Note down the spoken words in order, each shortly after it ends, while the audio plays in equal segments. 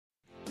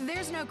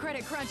There's no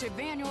credit crunch at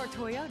Vann York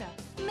Toyota.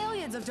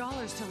 Millions of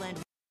dollars to lend.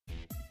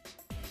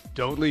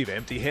 Don't leave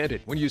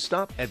empty-handed when you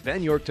stop at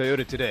Vann York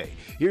Toyota today.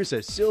 Here's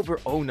a silver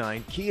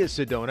 '09 Kia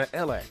Sedona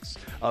LX,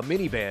 a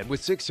minivan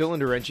with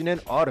 6-cylinder engine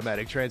and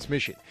automatic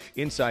transmission.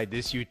 Inside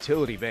this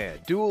utility van,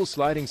 dual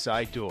sliding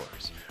side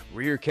doors,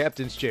 rear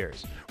captain's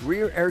chairs,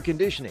 rear air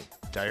conditioning,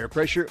 tire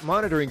pressure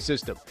monitoring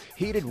system,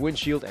 heated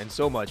windshield, and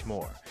so much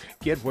more.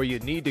 Get where you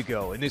need to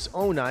go in this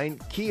 '09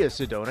 Kia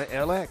Sedona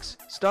LX.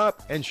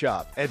 Stop and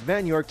shop at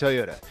Vann York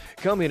Toyota.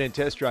 Come in and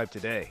test drive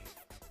today.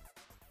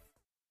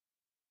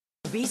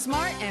 Be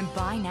smart and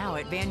buy now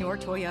at Vann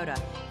York Toyota.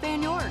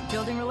 Vann York,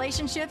 building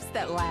relationships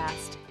that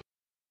last.